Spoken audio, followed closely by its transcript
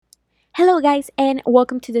Hello, guys, and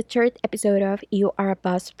welcome to the third episode of You Are a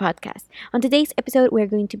Boss podcast. On today's episode, we're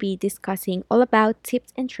going to be discussing all about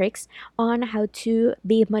tips and tricks on how to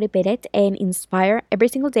be motivated and inspire every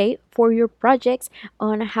single day for your projects,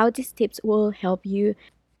 on how these tips will help you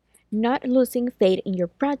not losing faith in your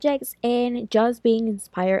projects and just being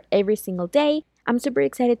inspired every single day. I'm super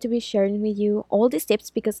excited to be sharing with you all these tips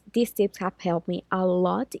because these tips have helped me a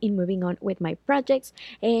lot in moving on with my projects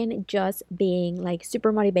and just being like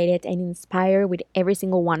super motivated and inspired with every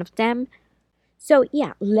single one of them. So,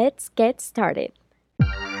 yeah, let's get started.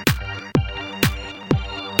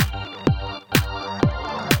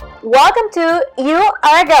 Welcome to You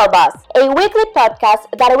Are a Girl Boss, a weekly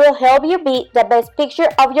podcast that will help you be the best picture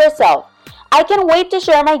of yourself. I can't wait to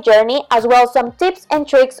share my journey as well as some tips and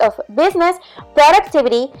tricks of business,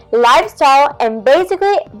 productivity, lifestyle, and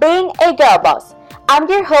basically being a girl boss. I'm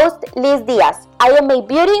your host, Liz Diaz. I am a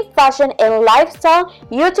beauty, fashion, and lifestyle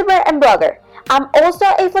YouTuber and blogger. I'm also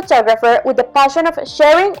a photographer with the passion of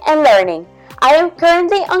sharing and learning. I am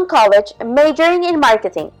currently on college majoring in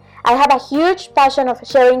marketing. I have a huge passion of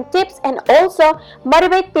sharing tips and also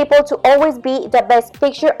motivate people to always be the best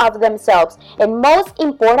picture of themselves and most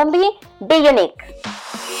importantly, be unique.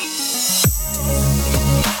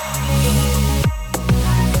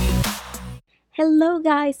 Hello,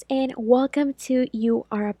 guys, and welcome to You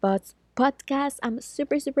Are About podcast. I'm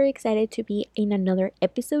super excited to be in another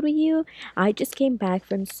episode with you. I just came back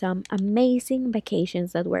from some amazing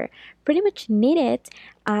vacations that were pretty much needed.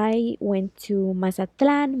 I went to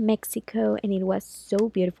Mazatlan, Mexico, and it was so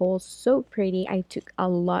beautiful, so pretty. I took a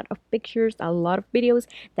lot of pictures, a lot of videos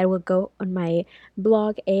that will go on my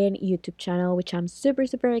blog and YouTube channel, which I'm super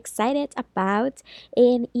excited about.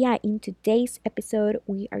 And yeah, in today's episode,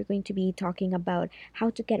 we are going to be talking about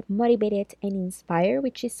how to get motivated and inspired,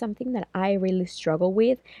 which is something that I really struggle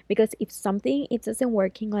with because if something it doesn't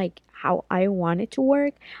working like how I want it to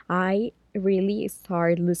work, I really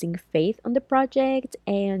start losing faith on the project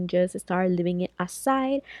and just start leaving it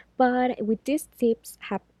aside. But with these tips,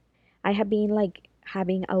 I have been like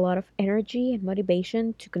having a lot of energy and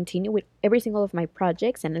motivation to continue with every single of my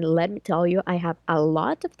projects, and let me tell you, I have a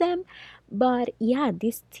lot of them. But yeah,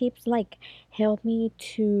 these tips like help me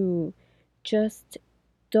to just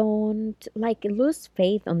don't like lose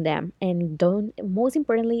faith on them, and don't, most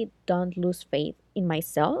importantly, don't lose faith in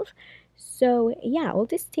myself. So yeah, all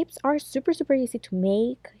these tips are super easy to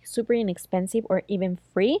make, super inexpensive or even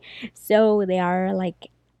free. So they are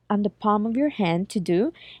like on the palm of your hand to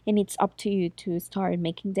do, and it's up to you to start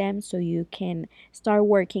making them so you can start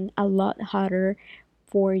working a lot harder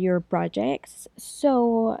for your projects.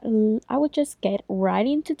 So I will just get right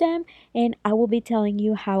into them, and I will be telling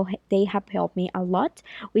you how they have helped me a lot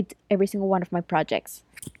with every single one of my projects.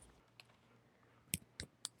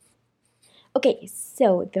 Okay,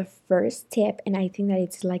 so the first tip, and I think that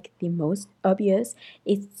it's like the most obvious,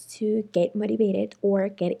 is to get motivated or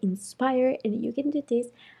get inspired, and you can do this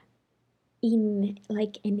in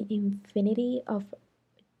like an infinity of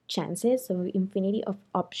chances, so infinity of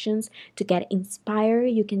options to get inspired.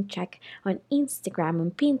 You can check on Instagram,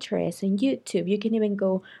 on Pinterest, on YouTube. You can even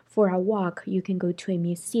go for a walk, you can go to a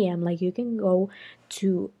museum, like you can go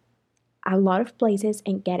to a lot of places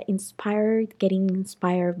and get inspired, getting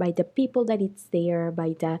inspired by the people that it's there,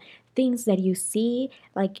 by the things that you see.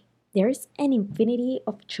 Like there's an infinity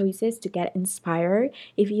of choices to get inspired.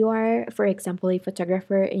 If you are, for example, a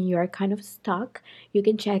photographer and you are kind of stuck, you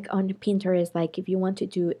can check on Pinterest. Like if you want to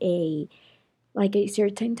do a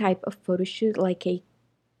certain type of photo shoot, like a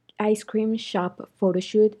ice cream shop photo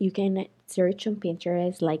shoot, you can search on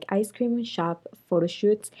Pinterest like ice cream shop photo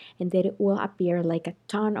shoots, and then it will appear like a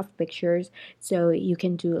ton of pictures. So you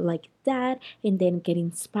can do like that and then get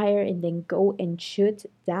inspired and then go and shoot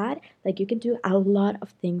that. Like you can do a lot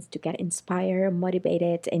of things to get inspired,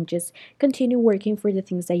 motivated, and just continue working for the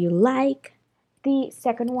things that you like. The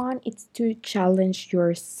second one is to challenge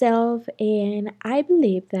yourself, and I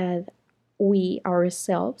believe that we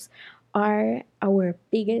ourselves are our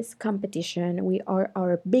biggest competition. We are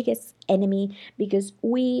our biggest enemy because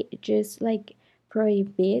we just like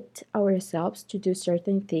prohibit ourselves to do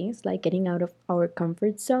certain things like getting out of our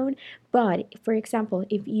comfort zone. But for example,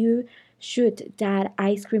 if you shoot that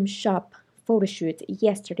ice cream shop photo shoot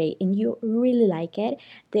yesterday and you really like it,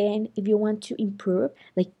 then if you want to improve,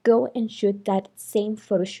 like go and shoot that same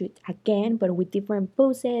photo shoot again but with different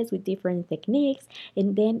poses, with different techniques,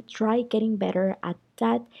 and then try getting better at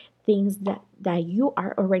that things that you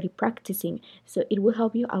are already practicing. So it will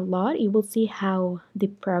help you a lot. You will see how the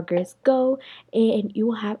progress go, and you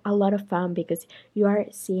will have a lot of fun because you are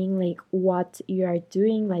seeing like what you are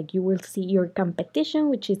doing. Like you will see your competition,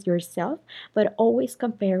 which is yourself, but always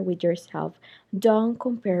compare with yourself. Don't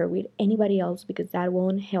compare with anybody else because that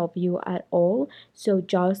won't help you at all. So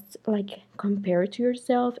just like compare to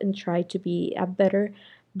yourself and try to be a better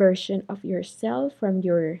version of yourself from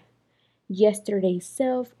your yesterday's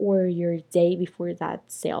self or your day before that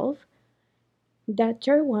self. The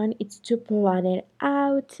third one is to plan it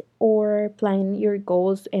out or plan your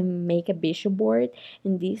goals and make a vision board.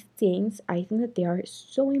 And these things, I think that they are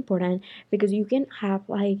so important because you can have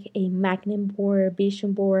like a magnet board,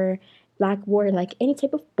 vision board, blackboard, like any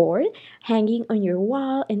type of board hanging on your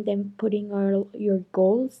wall and then putting all your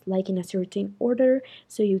goals like in a certain order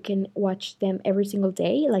so you can watch them every single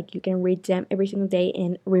day. Like you can read them every single day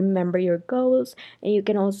and remember your goals. And you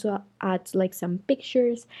can also add like some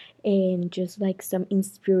pictures and just like some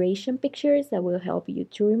inspiration pictures that will help you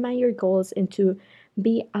to remind your goals and to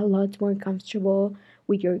be a lot more comfortable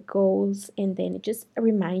with your goals, and then just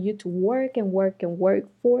remind you to work and work and work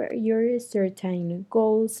for your certain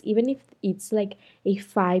goals, even if it's like a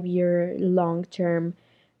 5 year long term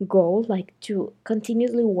goal, like to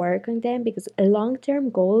continuously work on them because long term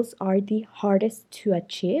goals are the hardest to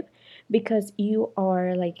achieve because you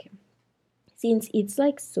are like, since it's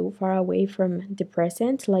like so far away from the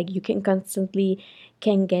present, like you can constantly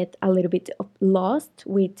can get a little bit of lost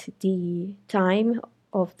with the time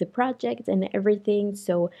of the project and everything.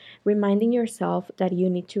 So reminding yourself that you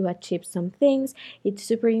need to achieve some things, it's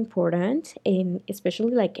super important, and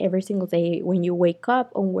especially like every single day when you wake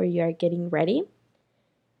up or where you are getting ready.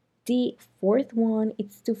 The fourth one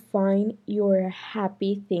is to find your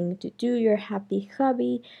happy thing to do, your happy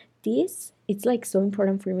hobby. This it's like so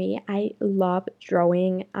important for me. I love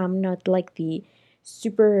drawing. I'm not like the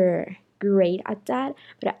super great at that,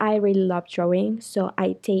 but I really love drawing. So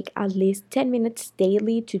I take at least 10 minutes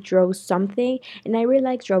daily to draw something, and I really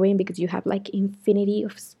like drawing because you have like infinity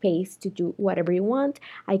of space to do whatever you want.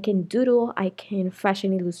 I can doodle, I can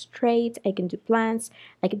fashion illustrate, I can do plants,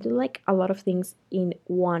 I can do like a lot of things in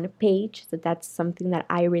one page. So that's something that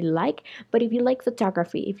I really like. But if you like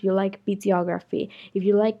photography, if you like videography, if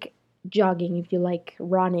you like jogging, if you like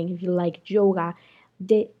running, if you like yoga,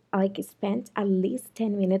 they like spend at least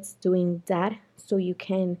 10 minutes doing that so you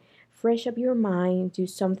can fresh up your mind, do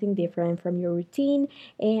something different from your routine,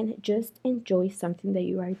 and just enjoy something that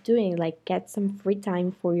you are doing. Like get some free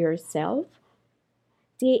time for yourself.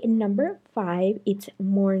 The number five, it's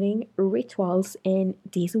morning rituals, and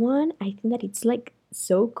this one I think that it's like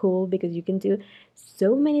so cool because you can do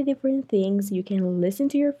so many different things. You can listen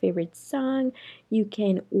to your favorite song, you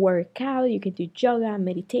can work out, you can do yoga,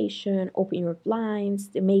 meditation, open your blinds,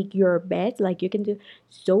 make your bed. Like you can do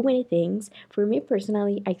so many things. For me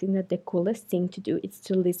personally, I think that the coolest thing to do is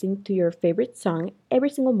to listen to your favorite song every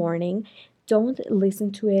single morning. Don't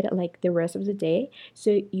listen to it like the rest of the day,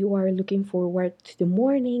 so you are looking forward to the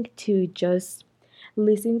morning to just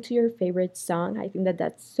listen to your favorite song. I think that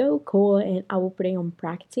that's so cool, and I will put it on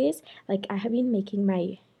practice. Like I have been making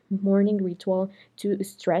my morning ritual to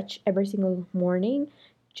stretch every single morning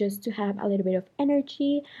just to have a little bit of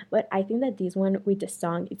energy. But I think that this one with the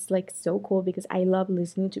song, it's like so cool because I love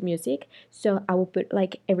listening to music. So I will put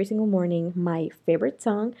like every single morning my favorite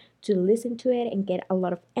song to listen to it and get a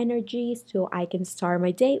lot of energy so I can start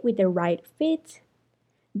my day with the right fit.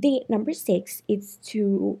 The number six is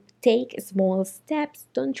to take small steps.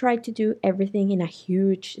 Don't try to do everything in a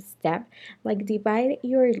huge step. Like divide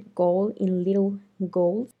your goal in little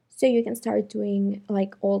goals so you can start doing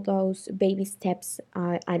like all those baby steps,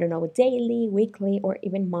 I don't know, daily, weekly, or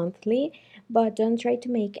even monthly. But don't try to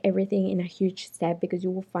make everything in a huge step because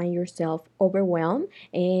you will find yourself overwhelmed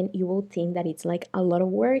and you will think that it's like a lot of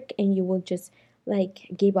work and you will just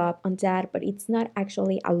like give up on that. But it's not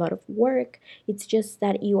actually a lot of work, it's just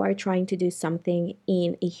that you are trying to do something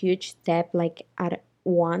in a huge step, like at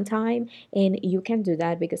one time. And you can do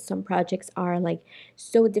that because some projects are like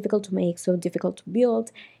so difficult to make, so difficult to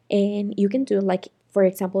build. And you can do like, for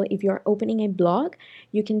example, if you're opening a blog,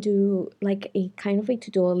 you can do like a kind of a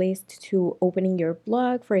to-do list to opening your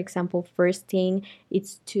blog. For example, first thing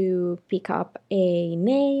it's to pick up a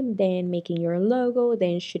name, then making your logo,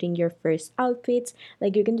 then shooting your first outfits.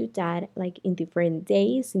 Like you can do that like in different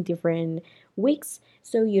days, in different weeks,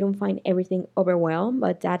 so you don't find everything overwhelmed.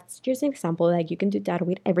 But that's just an example. Like you can do that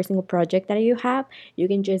with every single project that you have. You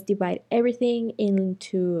can just divide everything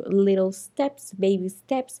into little steps, baby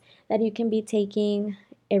steps that you can be taking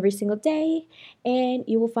every single day, and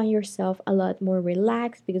you will find yourself a lot more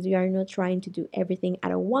relaxed because you are not trying to do everything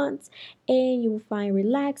at once, and you will find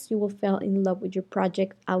relaxed. You will fall in love with your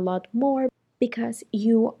project a lot more because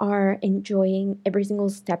you are enjoying every single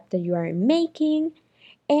step that you are making.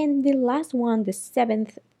 And the last one, the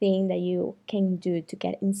seventh thing that you can do to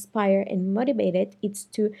get inspired and motivated, it's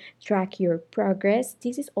to track your progress.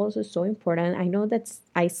 This is also so important. I know that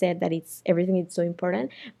I said that it's everything is so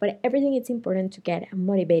important, but everything is important to get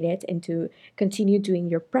motivated and to continue doing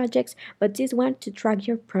your projects. But this one, to track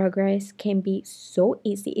your progress, can be so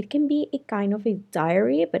easy. It can be a kind of a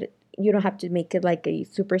diary, but you don't have to make it like a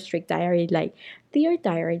super strict diary, like, dear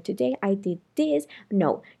diary, today I did this.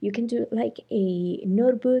 No, you can do like a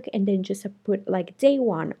notebook and then just put like day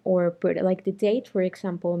one, or put like the date, for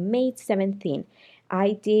example, May 17th.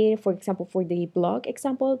 I did, for example, for the blog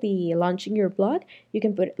example, the launching your blog, you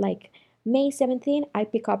can put like May 17th, I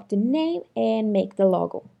pick up the name and make the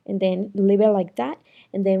logo, and then leave it like that.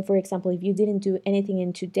 And then, for example, if you didn't do anything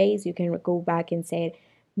in 2 days, you can go back and say,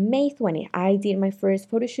 May 20th, I did my first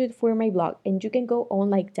photo shoot for my blog, and you can go on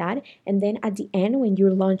like that. And then at the end, when you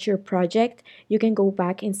launch your project, you can go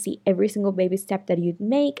back and see every single baby step that you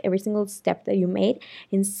make, every single step that you made,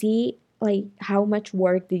 and see like how much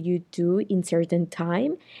work did you do in certain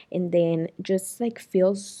time, and then just like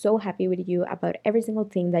feel so happy with you about every single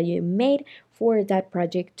thing that you made for that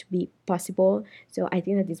project to be possible. So I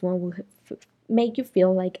think that this one will make you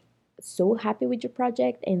feel like so happy with your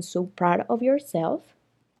project and so proud of yourself.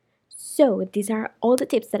 So, these are all the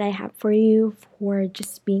tips that I have for you for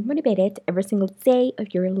just being motivated every single day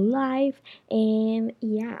of your life. And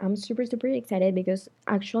yeah, I'm super, super excited because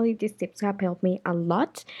actually these tips have helped me a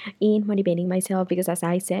lot in motivating myself because, as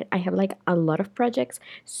I said, I have like a lot of projects.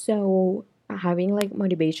 So, having like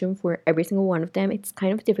motivation for every single one of them, it's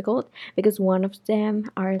kind of difficult because one of them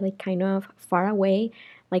are like kind of far away,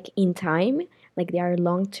 like in time, like they are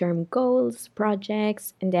long-term goals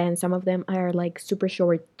projects, and then some of them are like super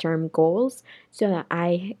short-term goals, so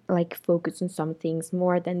I like focus on some things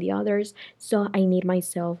more than the others. So I need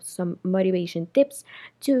myself some motivation tips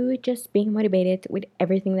to just being motivated with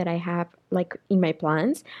everything that I have like in my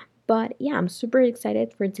plans. But yeah, I'm super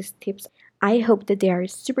excited for these tips. I hope that they are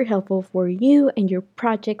super helpful for you and your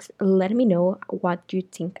projects. Let me know what you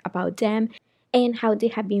think about them and how they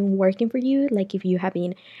have been working for you. Like if you have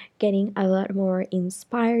been getting a lot more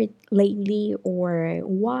inspired lately or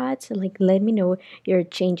what. Like let me know your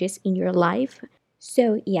changes in your life.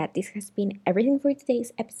 So yeah, this has been everything for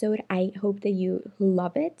today's episode. I hope that you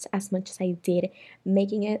love it as much as I did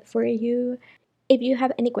making it for you. If you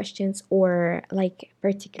have any questions or like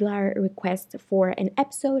particular requests for an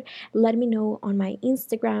episode, let me know on my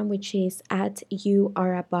Instagram, which is at You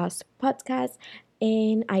Are a Boss Podcast,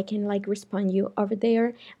 and I can like respond you over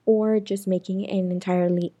there, or just making an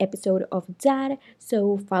entirely episode of that.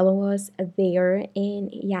 So follow us there. And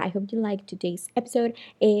yeah, I hope you liked today's episode,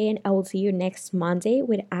 and I will see you next Monday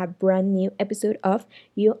with a brand new episode of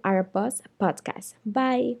You Are a Boss Podcast.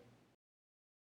 Bye.